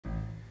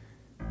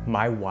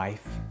My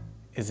wife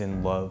is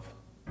in love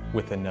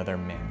with another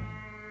man.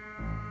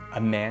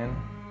 A man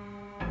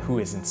who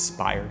has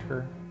inspired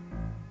her.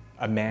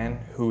 A man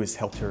who has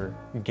helped her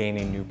gain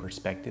a new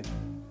perspective.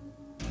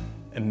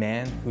 A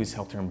man who has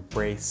helped her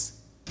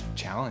embrace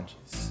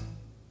challenges.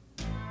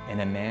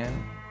 And a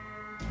man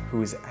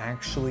who has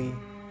actually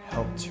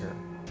helped her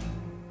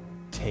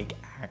take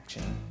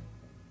action.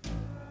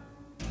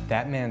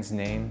 That man's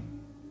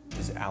name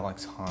is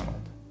Alex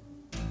Honnold.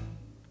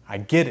 I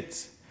get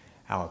it.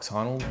 Alex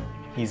Honnold,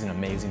 he's an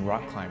amazing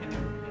rock climber.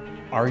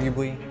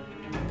 Arguably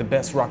the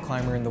best rock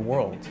climber in the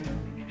world.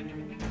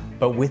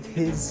 But with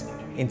his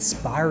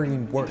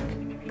inspiring work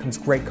comes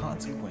great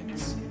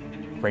consequence.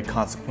 Great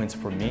consequence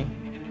for me,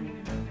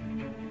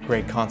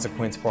 great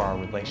consequence for our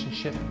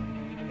relationship,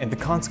 and the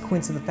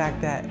consequence of the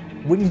fact that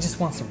Widny just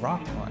wants to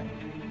rock climb.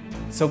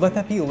 So let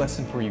that be a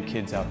lesson for you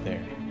kids out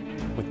there.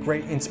 With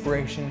great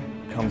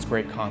inspiration comes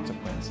great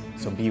consequence,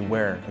 so be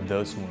aware of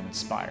those who are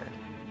inspired.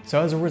 So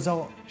as a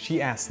result,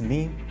 she asked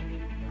me,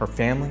 her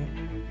family,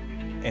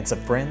 and some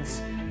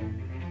friends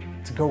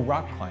to go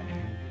rock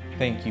climbing.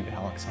 Thank you,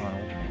 Alex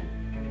Honnold.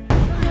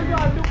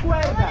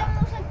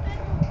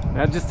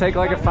 Now just take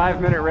like a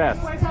 5-minute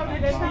rest.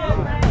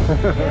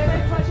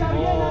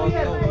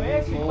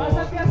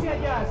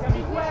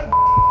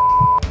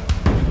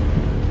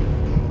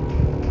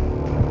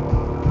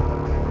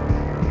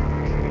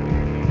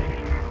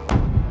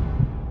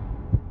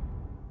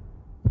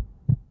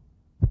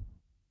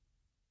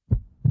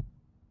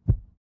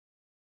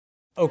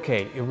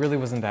 Okay, it really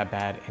wasn't that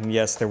bad, and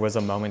yes, there was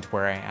a moment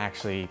where I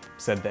actually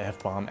said the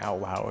F-bomb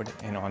out loud,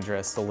 and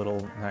Andres, the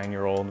little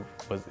 9-year-old,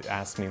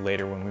 asked me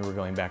later when we were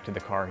going back to the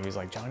car, he was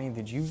like, Johnny,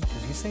 did you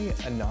say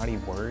a naughty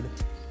word?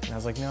 And I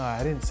was like, no,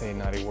 I didn't say a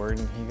naughty word,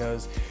 and he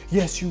goes,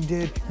 yes, you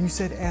did, you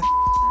said F,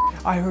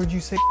 I heard you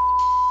say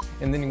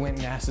and then he went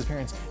and asked his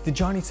parents, did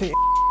Johnny say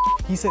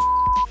he said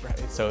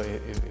right? So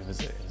it was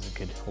a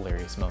good,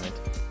 hilarious moment.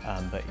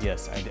 But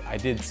yes, I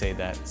did say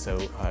that, so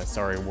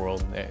sorry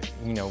world.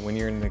 You know, when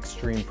you're in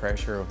extreme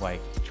pressure of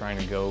like trying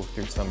to go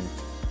through some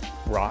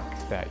rock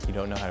that you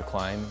don't know how to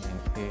climb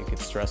and it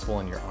gets stressful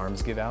and your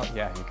arms give out,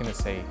 yeah, you're gonna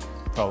say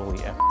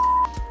probably F.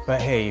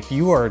 But hey, if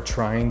you are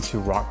trying to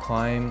rock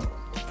climb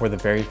for the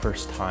very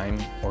first time,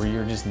 or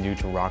you're just new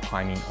to rock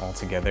climbing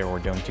altogether or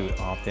don't do it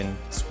often,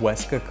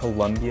 Suesca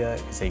Colombia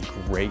is a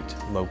great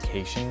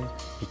location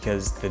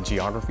because the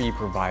geography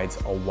provides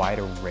a wide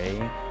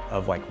array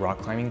of like rock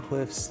climbing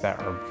cliffs that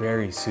are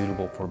very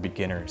suitable for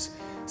beginners.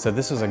 So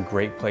this was a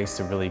great place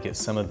to really get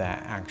some of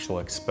that actual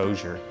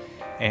exposure.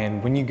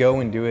 And when you go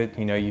and do it,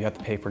 you know, you have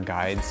to pay for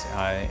guides,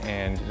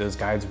 and those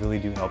guides really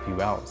do help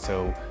you out.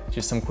 So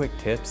just some quick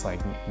tips,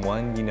 like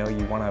one, you know,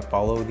 you want to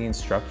follow the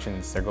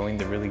instructions. They're going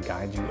to really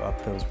guide you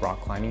up those rock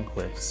climbing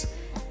cliffs.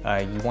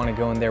 You want to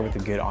go in there with a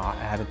good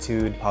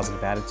attitude,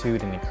 positive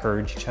attitude, and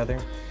encourage each other.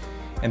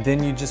 And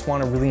then you just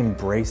want to really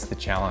embrace the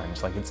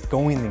challenge. Like, it's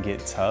going to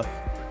get tough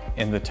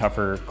in the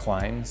tougher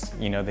climbs.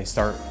 You know, they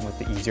start with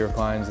the easier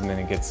climbs and then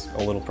it gets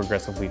a little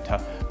progressively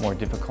tough, more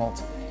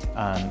difficult.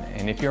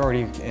 And if you're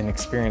already an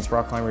experienced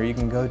rock climber, you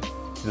can go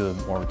to the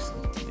more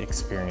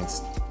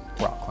experienced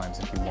rock climbs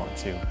if you want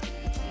to.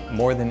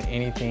 More than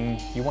anything,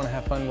 you want to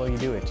have fun while you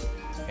do it.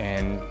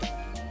 And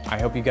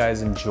I hope you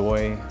guys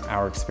enjoy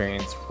our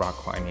experience rock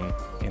climbing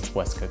in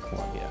Suesca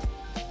Colombia.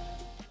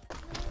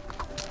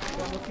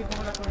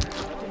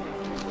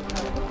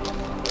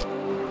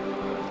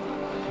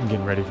 I'm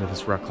getting ready for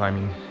this rock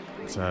climbing.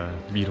 It's a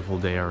beautiful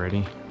day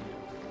already.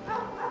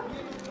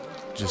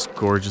 Just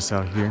gorgeous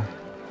out here.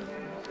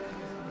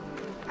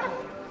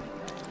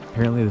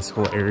 Apparently this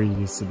whole area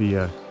used to be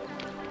a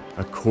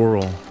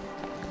coral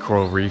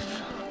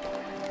reef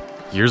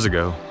years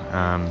ago.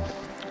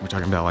 We're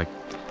talking about like,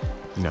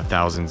 you know,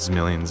 thousands,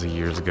 millions of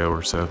years ago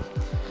or so,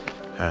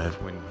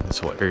 when this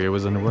whole area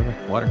was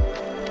underwater.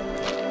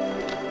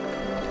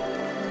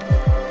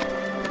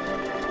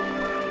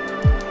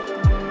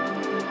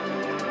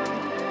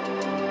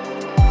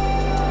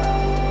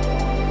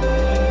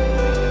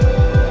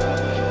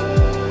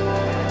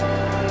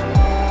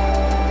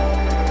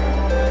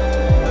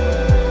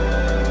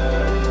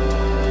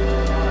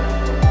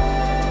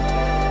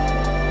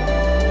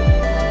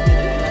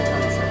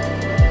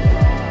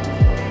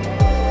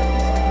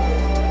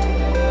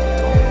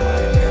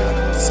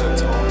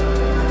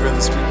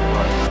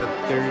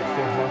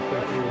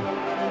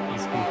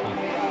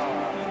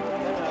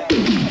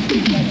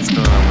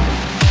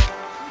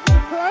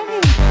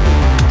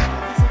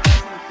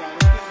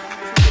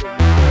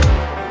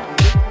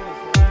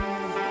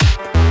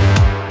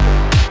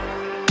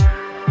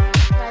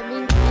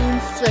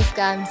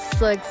 I'm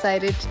so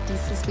excited.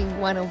 This has been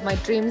one of my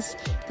dreams.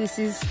 This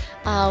is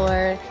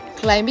our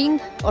climbing,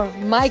 or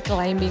my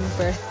climbing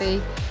birthday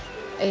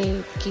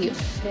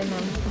gift. And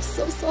I'm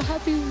so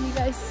happy with you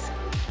guys.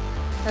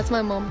 That's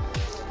my mom.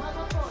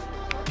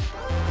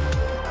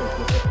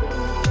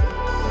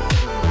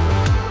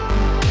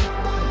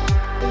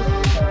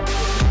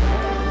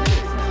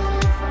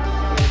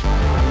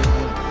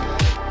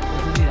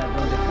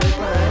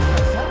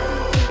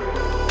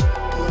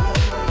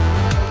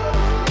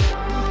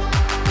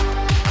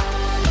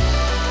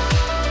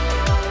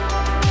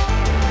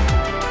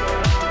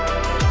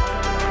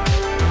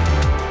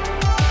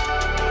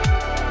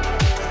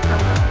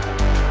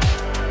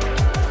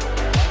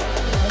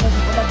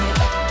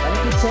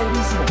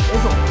 máximo,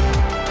 eso.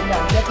 Mira,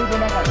 mira qué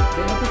buena gana.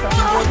 ¿Ves lo que está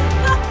haciendo?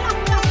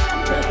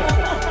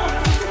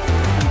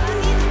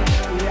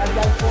 Y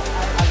dale al fuera.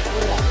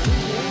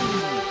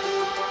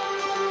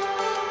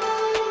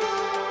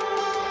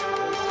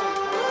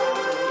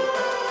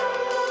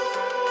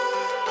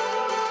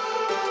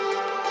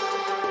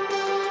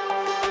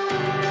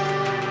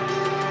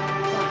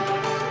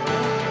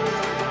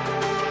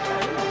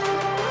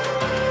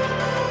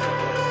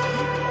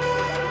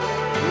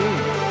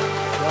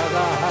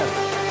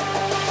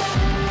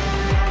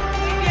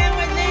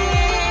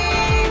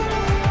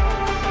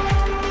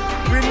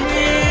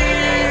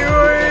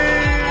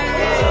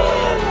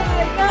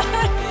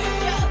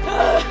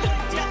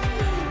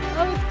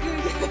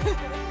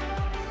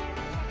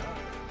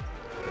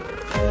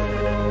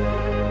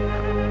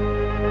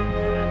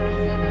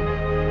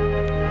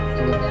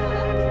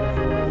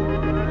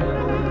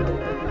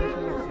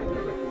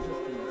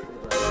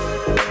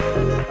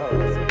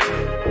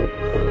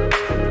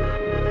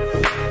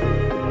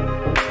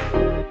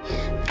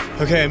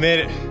 Okay, I made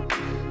it.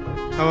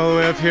 I'm all the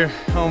way up here.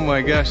 Oh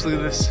my gosh, look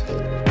at this.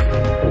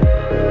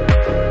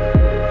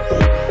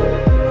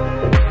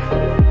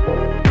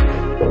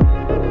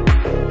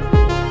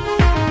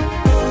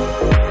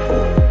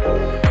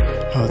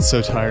 Oh, it's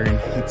so tiring.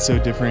 It's so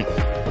different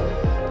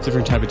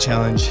type of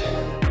challenge.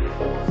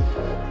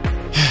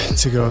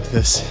 To go up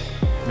this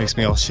makes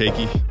me all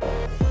shaky.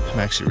 I'm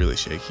actually really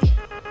shaky.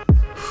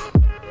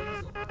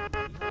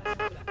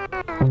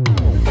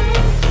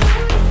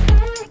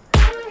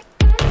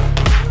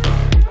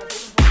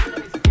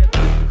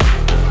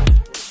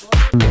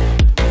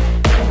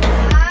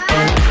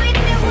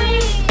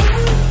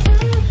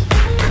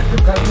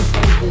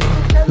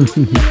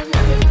 Nice.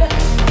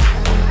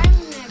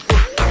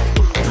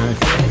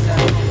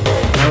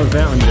 How was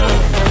that one done?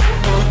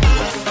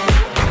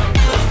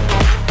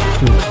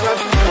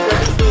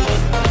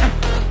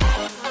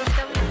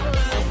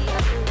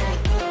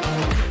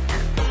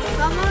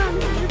 Come on.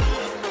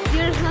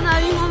 You're gonna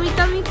be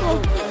momita mico.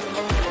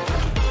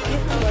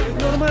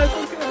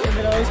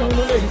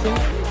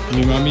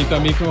 Mi mamita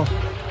mico.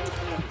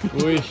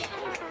 Uy.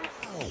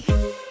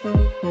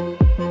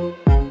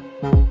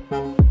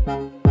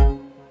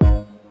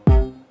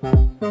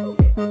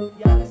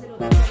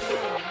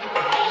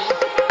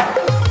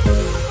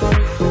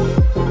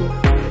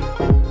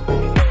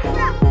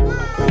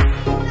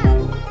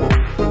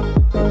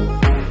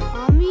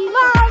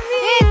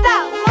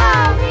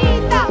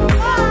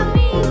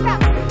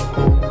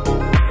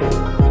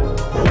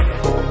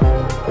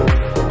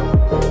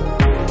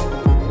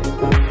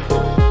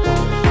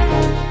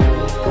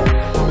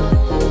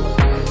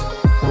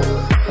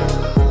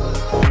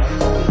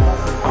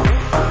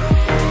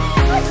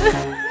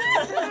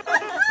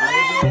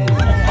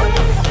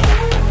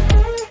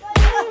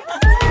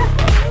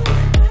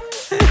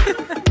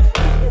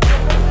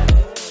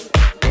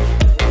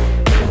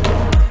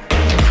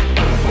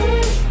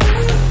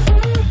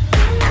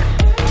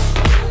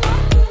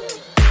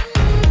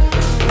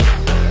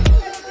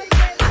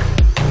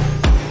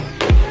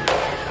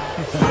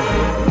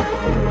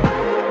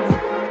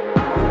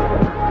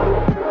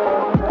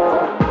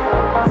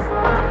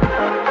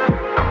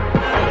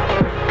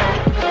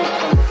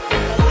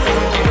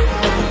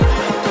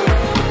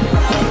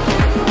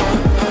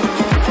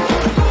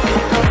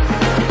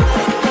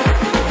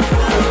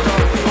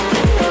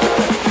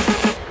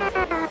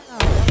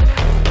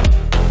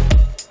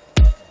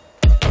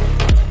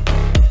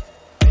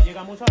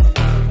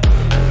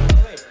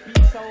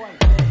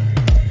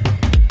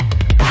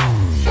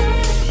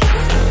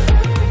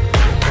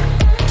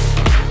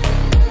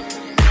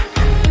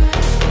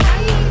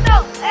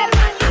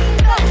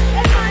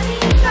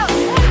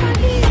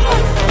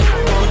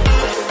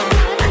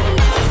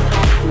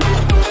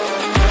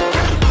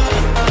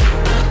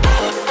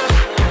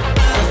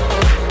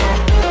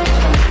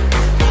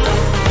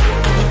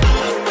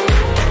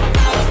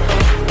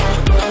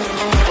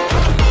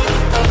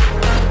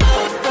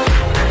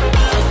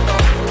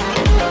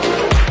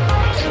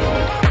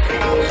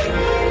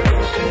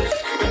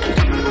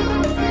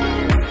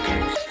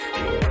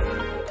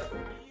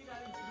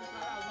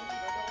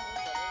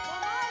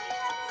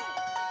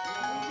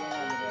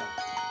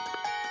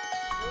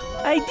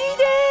 I did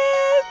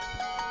it!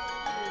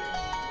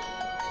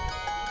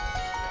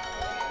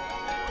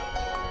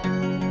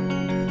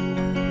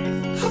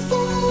 Of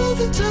all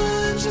the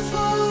times, of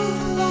all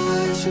the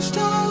lives you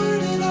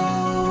started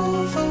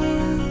over,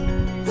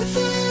 with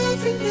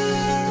every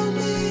narrow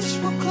meet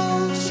we're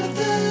closer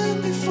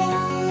than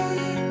before.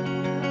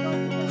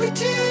 We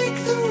take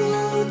the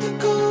road that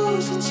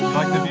goes inside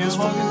Like the views,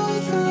 Logan?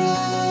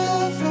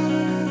 forever,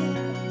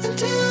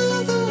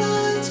 until the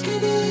lines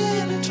get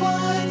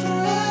intertwined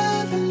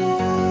forevermore.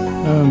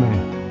 Oh man.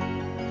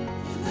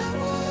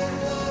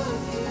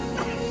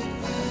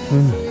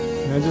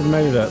 I just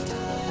made it up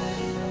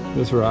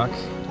this rock.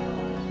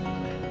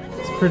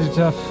 It's pretty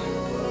tough.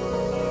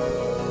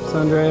 It's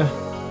Andrea.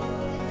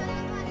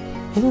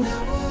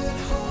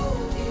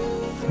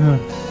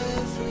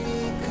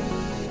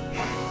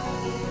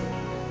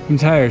 I'm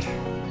tired.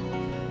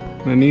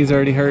 My knees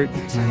already hurt.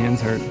 My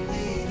hands hurt.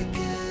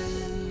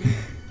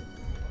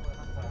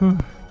 I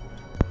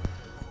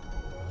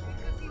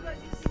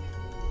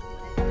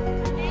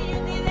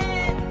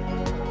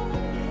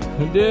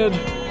did.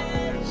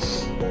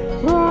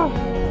 Ah.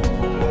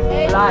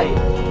 Fly.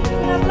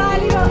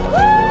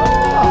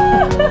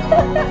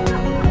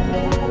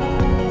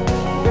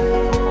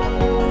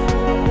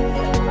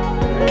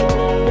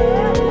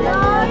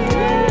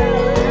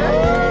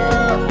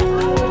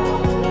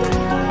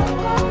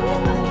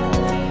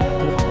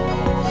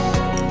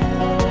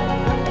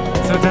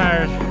 So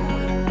tired.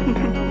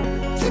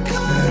 The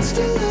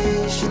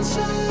constellations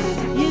said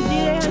You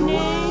did it, honey.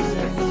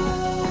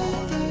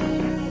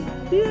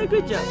 Yeah,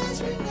 good job.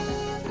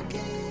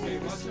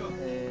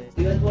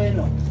 Es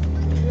bueno.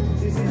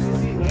 Sí, sí, sí,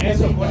 sí.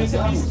 Eso, con ese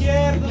pie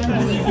izquierdo,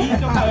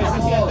 tranquilito, cabeza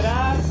hacia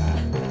atrás.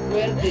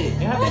 Fuerte.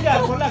 Déjate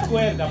llevar por la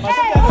cuerda,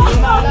 pásate al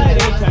otro lado a la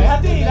derecha.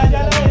 Déjate ir allá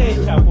a la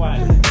derecha,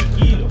 Juan.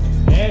 Tranquilo.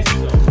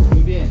 Eso.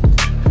 Muy bien.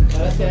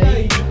 Párate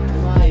ahí.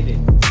 Toma aire.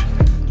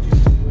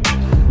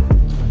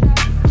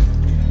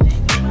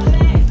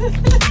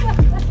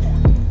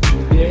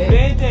 Muy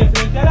bien.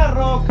 Frente a la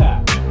roca.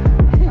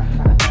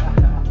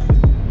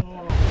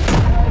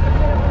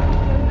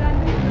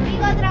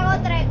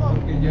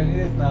 Porque Jonny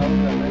le estaba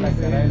burlando la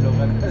cara de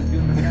Logan hace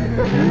un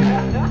rato.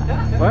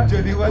 What?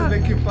 Jonny was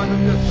making fun of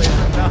your face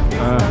and now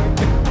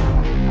Jonny.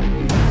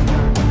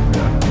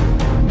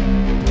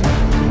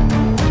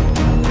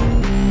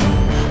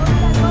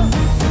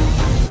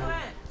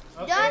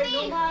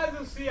 No más,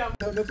 Lucia.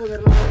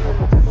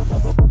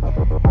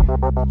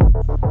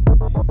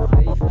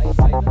 Ahí, donde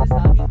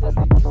estaba mientras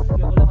te impulsas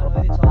luego la mano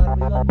derecha va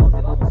arriba,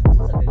 donde vamos,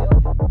 impúlsate,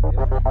 levántate.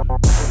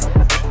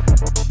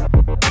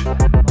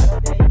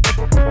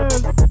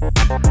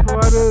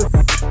 Juanes.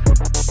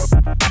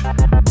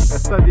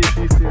 Está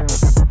difícil.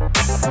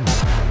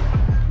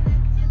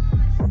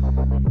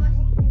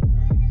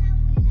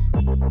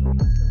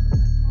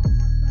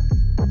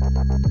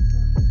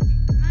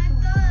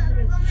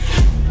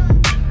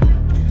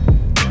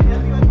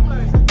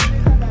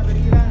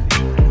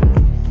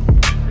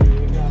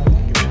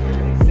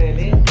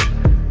 Excelente.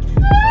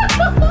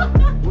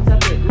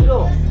 Impúlsate, duro.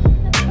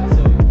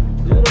 Eso,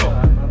 duro.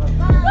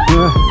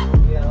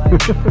 Cuidado ahí.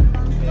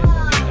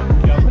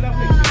 Cuidado con la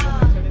flexión,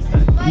 la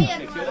flexión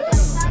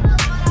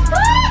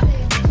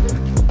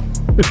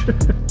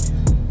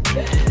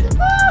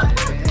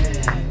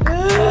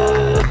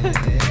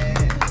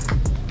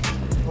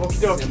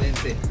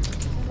Excelente.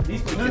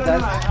 Listo, no,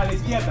 a la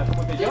izquierda,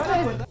 como te lleva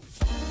la cuerda.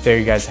 There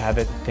you guys have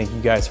it. Thank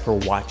you guys for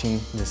watching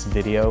this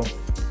video.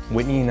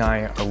 Widny and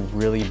I are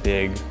really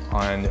big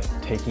on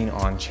taking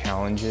on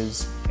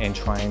challenges and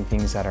trying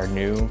things that are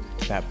new,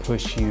 that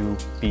push you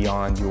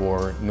beyond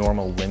your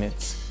normal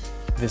limits.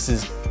 This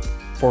is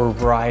for a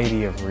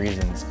variety of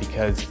reasons,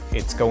 because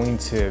it's going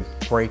to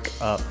break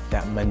up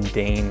that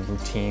mundane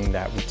routine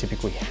that we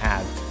typically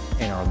have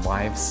in our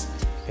lives.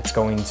 It's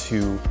going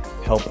to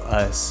help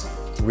us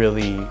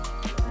really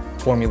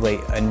formulate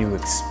a new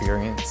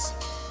experience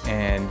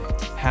and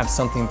have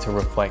something to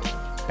reflect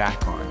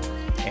back on.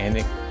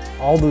 And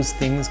all those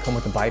things come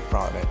with a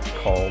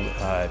byproduct called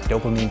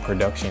dopamine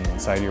production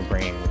inside your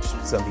brain, which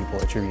some people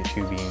attribute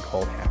to being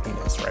called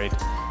happiness, right?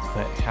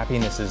 But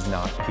happiness is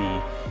not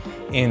the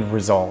end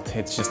result.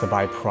 It's just a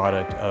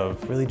byproduct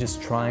of really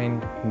just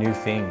trying new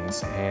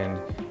things and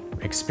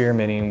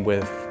experimenting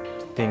with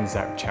things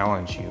that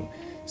challenge you.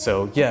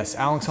 So yes,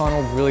 Alex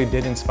Honnold really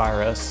did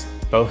inspire us,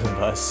 both of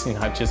us,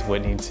 not just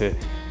Widny, to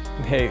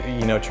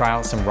try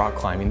out some rock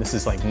climbing. This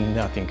is like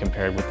nothing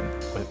compared with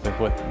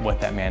what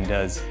that man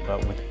does.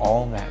 But with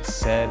all that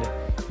said,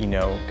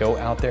 go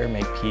out there,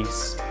 make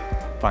peace,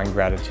 find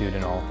gratitude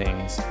in all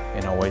things,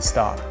 and always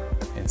stop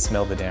and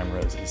smell the damn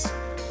roses.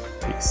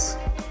 Peace.